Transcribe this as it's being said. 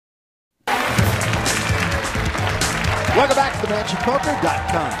Welcome back to the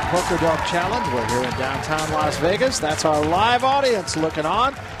MansionPoker.com Poker Dome Challenge. We're here in downtown Las Vegas. That's our live audience looking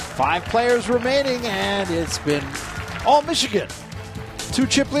on. 5 players remaining, and it's been all Michigan. 2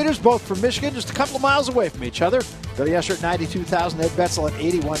 chip leaders, both from Michigan, just a couple of miles away from each other. Billy Usher at 92,000, Ed Betzel at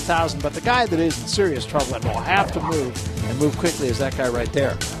 81,000. But the guy that is in serious trouble and will have to move, and move quickly, is that guy right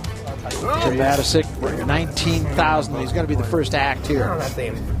there. Jim Matisic, 19,000. He's going to be the first act here. I don't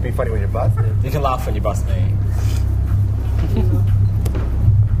think it'd be funny when you're busted. You can laugh when you bust me.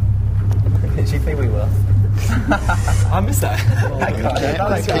 Did she think we will? I miss that.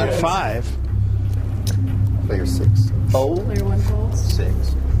 Let's get 5. Player 6. Fold. Player 1 folds.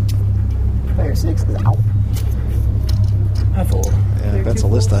 6. Player 6 is out. I fold. And Betzel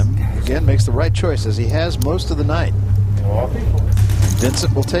this time, again, makes the right choice, as he has most of the night.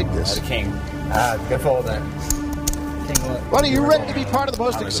 Vincent will take this. King. Good fold there. Well, are you ready to be part of the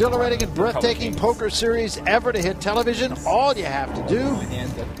most exhilarating and breathtaking poker series ever to hit television? All you have to do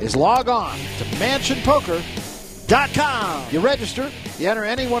is log on to MansionPoker.com. You register, you enter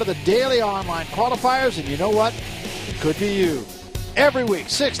any one of the daily online qualifiers, and you know what? It could be you. Every week,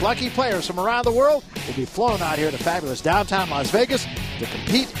 6 lucky players from around the world will be flown out here to fabulous downtown Las Vegas to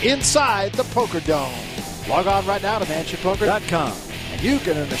compete inside the Poker Dome. Log on right now to MansionPoker.com, and you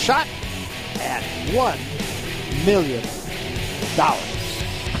can earn a shot at $1 million.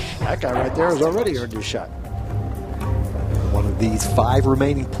 That guy right there has already earned his shot. One of these 5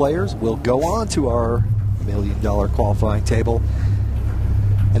 remaining players will go on to our $1 million qualifying table.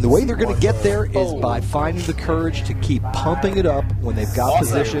 And the way they're going to get there is by finding the courage to keep pumping it up when they've got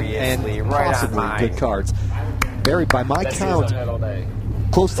position and possibly good cards. Barry, by my count,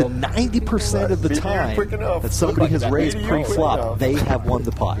 close to 90% of the time that somebody has raised pre-flop, they have won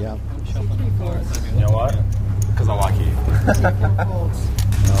the pot. Yeah. You know what? Because I like you.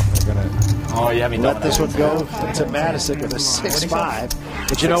 They're going to You have me let this one go to Matisic with a 6-5.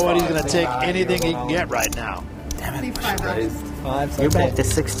 But you know what? He's going to take anything he can get right now. You're back to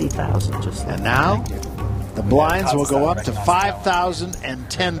 60,000 just like. And now the blinds will go up to 5,000 and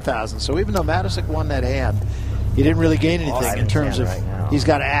 10,000. So even though Matisic won that hand, he didn't really gain anything in terms of he's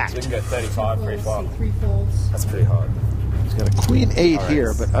got to act. You can go 35 pre-flop. 3 folds. That's pretty hard. He's got a Queen 8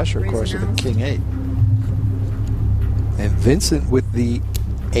 here, but Usher, of course, with a King 8. And Vincent, with the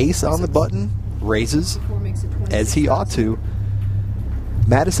ace on the button, raises as he ought to.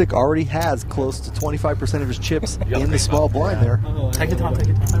 Matisic already has close to 25% of his chips in the small blind there. Take your time, take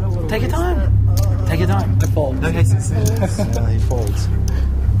your time. Take your time. Take your time. I fold. No cases. He folds. I'm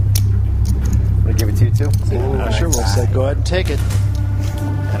going to give it to you, too. Usher will say, go ahead and take it.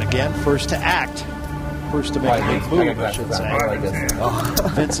 And again, first to act. First to make a big move, I should say.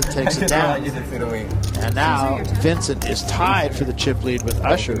 Vincent takes it down. And now Vincent is tied for the chip lead with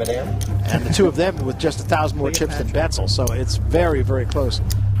Usher. And the 2 of them with just 1,000 more chips than Betzel. So it's very, very close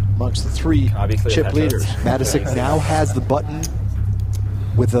amongst the 3 chip leaders. Matisic now has the button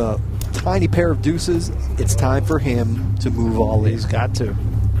with a tiny pair of deuces. It's time for him to move all in. He's got to.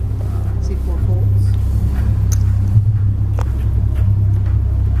 See 4 folds.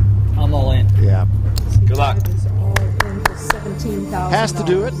 I'm all in. Yeah. Good luck. Is all in for 17,000. Has to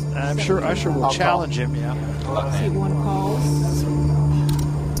do it. I'm sure Usher will challenge him, yeah. See 1 calls.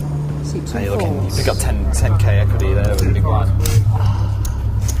 See 2 folds. You got 10K equity there with a big blind.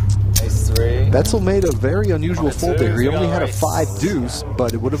 Ace 3. Betzel made a very unusual fold there. He only had a 5 deuce,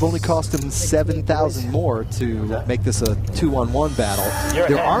 but it would have only cost him 7,000 more to make this a 2-on-1 battle.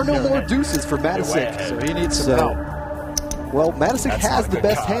 There are no more deuces for Matisic, So he needs some help. Well, Matisic has the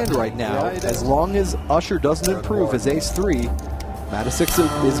best hand right now. As long as Usher doesn't improve his ace-3, Matisic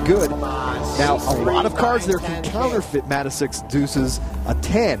is good. Now, a lot of cards there can counterfeit Matisic's deuces. A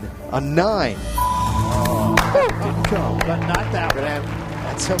 10, a 9. Didn't come, but not that one. And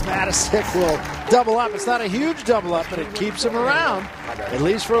so Matisic will double up. It's not a huge double up, but it keeps him around, at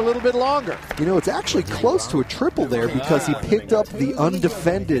least for a little bit longer. You know, it's actually close to a triple there because he picked up the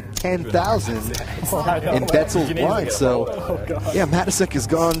undefended 10,000 in Betzel's blind. So, yeah, Matisic has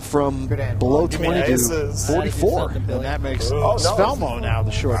gone from below 20 to 44. And that makes Svelmo now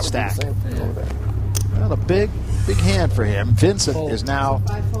the short stack. Well, a big hand for him. Vincent is now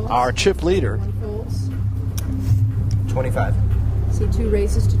our chip leader. 1 folds. 25. See 2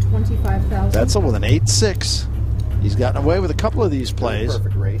 raises to 25,000. Betzel with an 8-6. He's gotten away with a couple of these plays.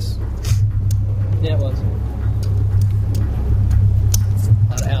 Perfect race. Yeah, it was. A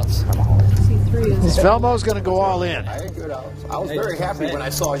lot of outs. See 3 is Svelmo's going to go all in. I had good outs. I was very happy when I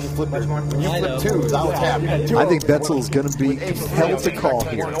saw you flip it. When you flipped 2s, I was happy. I think Betzel is going to be compelled to call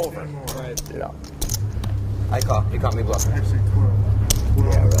here. I caught. You caught me bluffing.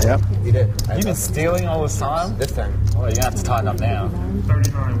 Yep. You did. You've been stealing all this time? This time. Well, you're going to have to tighten up now.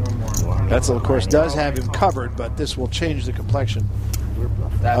 Betzel, of course, does have him covered, but this will change the complexion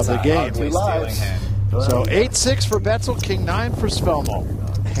That's of the game. ugly stealing hand. So 8-6 for Betzel, king 9 for Svelmo.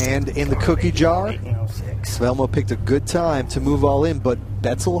 Hand in the cookie jar. Svelmo picked a good time to move all in, but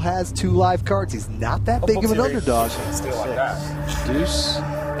Betzel has 2 live cards. He's not that big of an underdog. Steal like that. Deuce,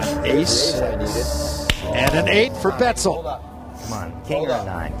 an ace, and an 8 for Betzel. Come on, king or a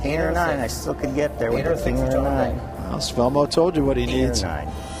 9. King or a 9, I still could get there with a king or a 9. Well, Svelmo told you what he King or needs. 9.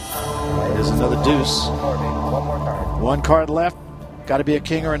 There's another deuce. One more card. 1 card left. Got to be a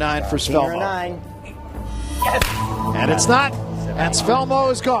king or a 9 for King or a Svelmo. 9. And it's not. And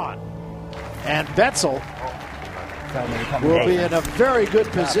Svelmo is gone. And Betzel will be in a very good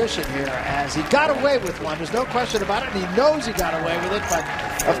position here as he got away with one. There's no question about it, and he knows he got away with it,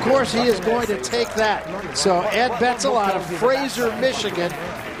 but of course he is going to take that. So Ed Betzel out of Fraser, Michigan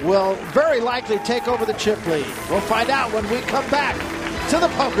will very likely take over the chip lead. We'll find out when we come back to the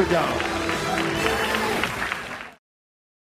Poker Dome.